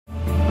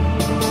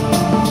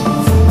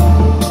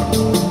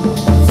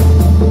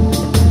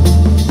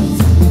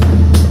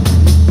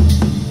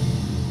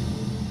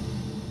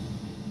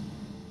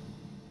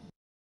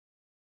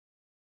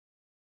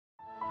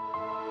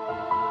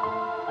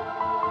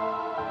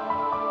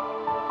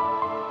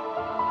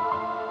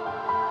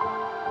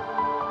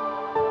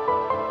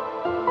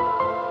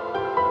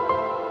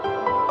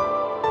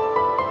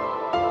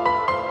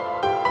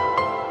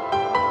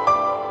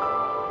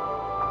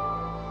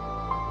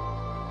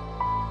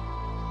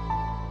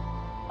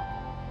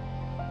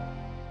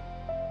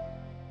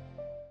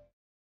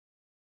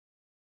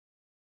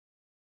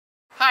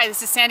Hi,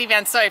 this is Sandy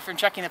Van Soy from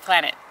Trekking the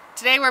Planet.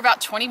 Today we're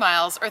about 20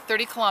 miles or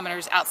 30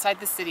 kilometers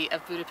outside the city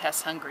of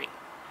Budapest, Hungary.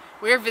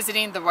 We are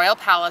visiting the Royal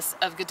Palace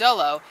of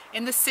Godollo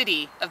in the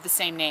city of the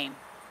same name.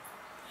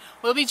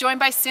 We'll be joined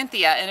by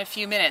Cynthia in a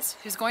few minutes,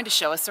 who's going to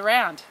show us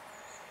around.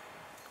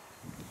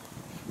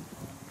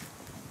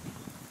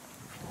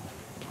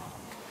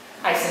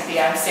 Hi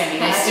Cynthia, I'm Sandy.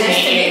 Nice to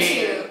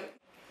meet you.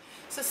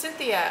 So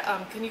Cynthia,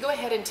 can you go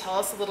ahead and tell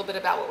us a little bit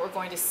about what we're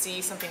going to see,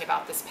 something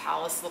about this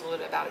palace, a little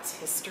bit about its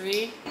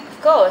history?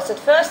 Of course. At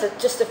first,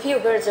 just a few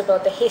words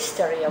about the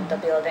history of the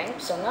building.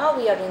 So now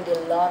we are in the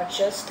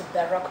largest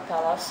Baroque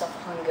palace of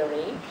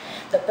Hungary.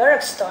 The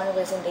Baroque style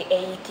is in the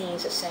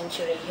 18th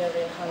century here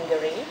in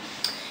Hungary.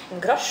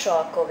 And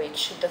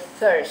Grassalkovich the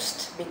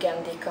first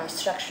began the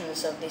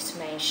constructions of this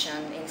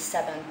mansion in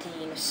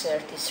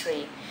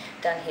 1733.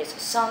 Then his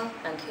son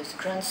and his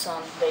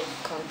grandson, they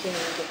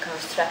continued the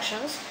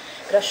constructions.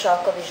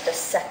 Grassalkovich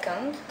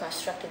II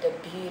constructed a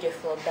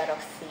beautiful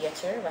Baroque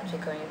theatre, what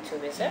we're going to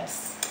visit.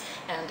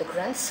 And the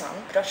grandson,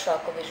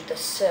 Grassalkovich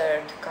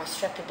III,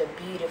 constructed a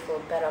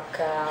beautiful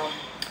Baroque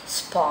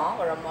spa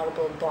or a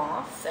marble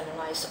bath and a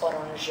nice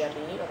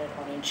orangery or an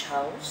orange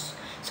house.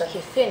 So he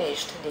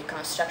finished the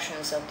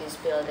constructions of this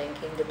building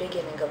in the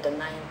beginning of the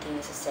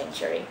 19th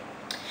century.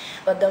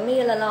 But the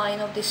male line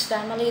of this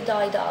family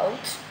died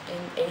out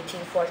in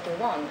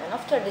 1841, and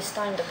after this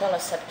time the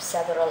palace had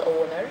several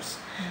owners.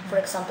 For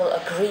example,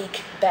 a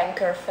Greek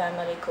banker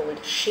family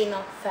called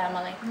Shina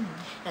family,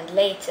 and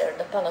later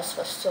the palace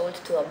was sold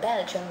to a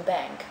Belgian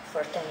bank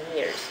for 10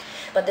 years.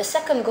 But the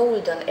second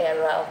golden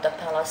era of the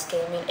palace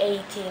came in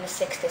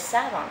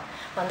 1867,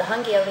 when the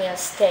Hungarian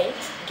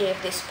state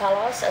gave this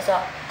palace as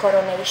a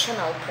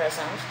coronational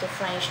present to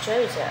Franz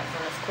Joseph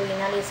and of Queen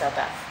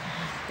Elisabeth.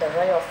 The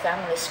royal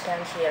family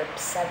spent here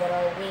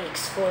several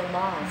weeks, full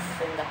months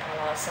in the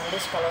palace, and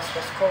this palace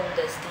was called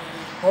as the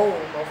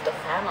home of the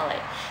family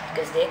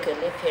because they could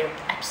live here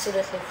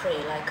absolutely free,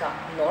 like a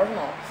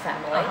normal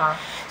family.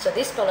 So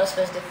this palace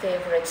was the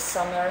favorite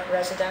summer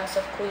residence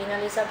of Queen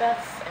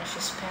Elizabeth, and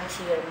she spent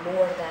here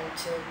more than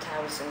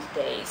 2,000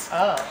 days.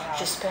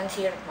 She spent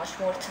here much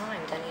more time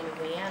than in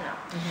Vienna.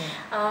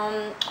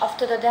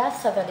 After the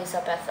death of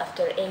Elizabeth,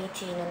 after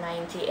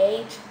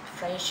 1898,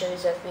 Franz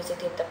Joseph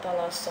visited the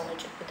palace a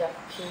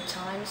few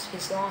times.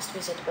 His last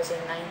visit was in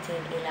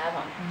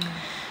 1911.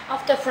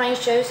 After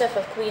Franz Joseph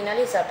of Queen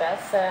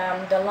Elizabeth,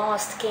 the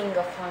last king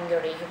of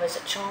Hungary, he was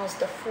Charles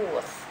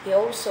IV. He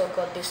also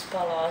got this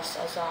palace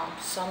as a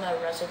summer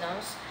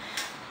residence,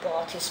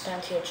 but he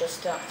spent here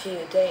just a few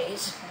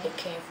days. He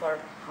came for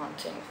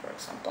hunting, for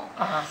example.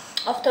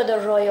 After the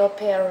royal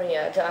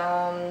period,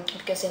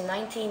 because in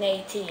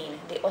 1918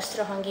 the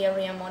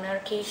Austro-Hungarian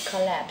monarchy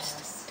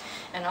collapsed.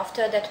 And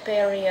after that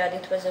period,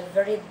 it was a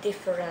very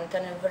different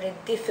and a very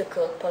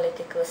difficult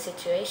political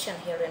situation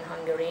here in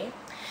Hungary.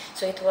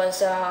 So it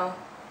was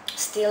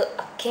still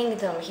a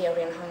kingdom here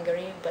in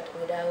Hungary, but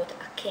without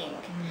a king.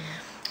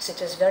 So it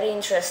was very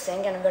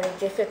interesting and very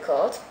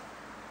difficult.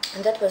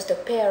 And that was the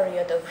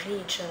period of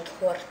Regent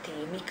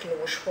Horthy,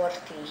 Miklós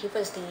Horthy. He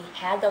was the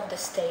head of the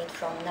state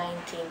from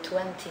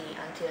 1920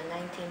 until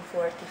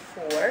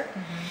 1944.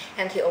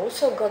 And he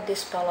also got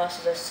this palace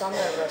as a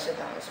summer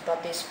residence,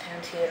 but they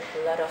spent here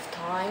a lot of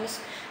times,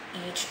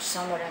 each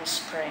summer and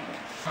spring.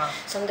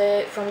 So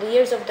from the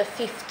years of the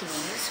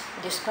 50s,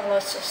 this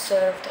palace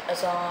served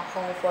as a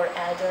home for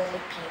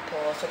elderly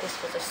people, so this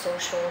was a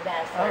social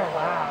welfare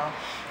home.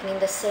 And in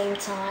the same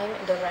time,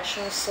 the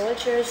Russian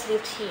soldiers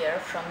lived here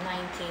from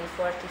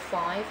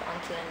 1945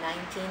 until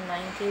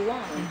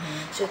 1991.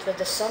 So it was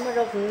the summer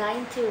of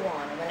 91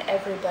 when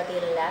everybody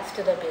left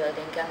the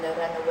building and the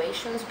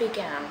renovations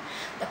began.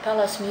 The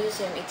Palace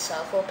Museum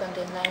itself opened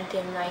in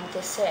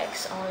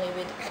 1996, only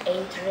with 8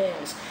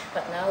 rooms,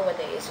 but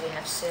nowadays we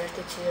have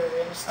 32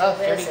 rooms to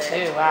visit.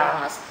 32,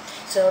 wow. Yes.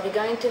 So we're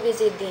going to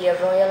visit the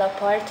royal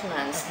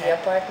apartments, the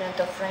apartment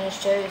of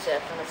Franz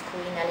Joseph and of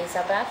Queen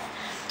Elizabeth.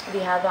 We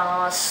have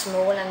a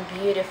small and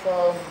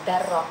beautiful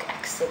Baroque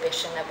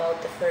exhibition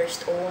about the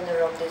first owner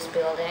of this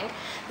building,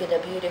 with a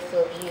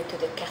beautiful view to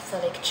the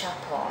Catholic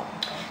chapel.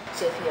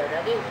 So if you're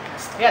ready, we can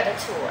start the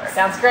tour.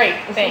 Sounds great.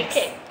 Thanks.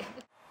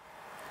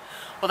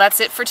 Well, that's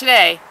it for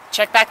today.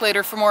 Check back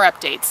later for more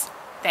updates.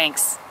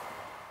 Thanks.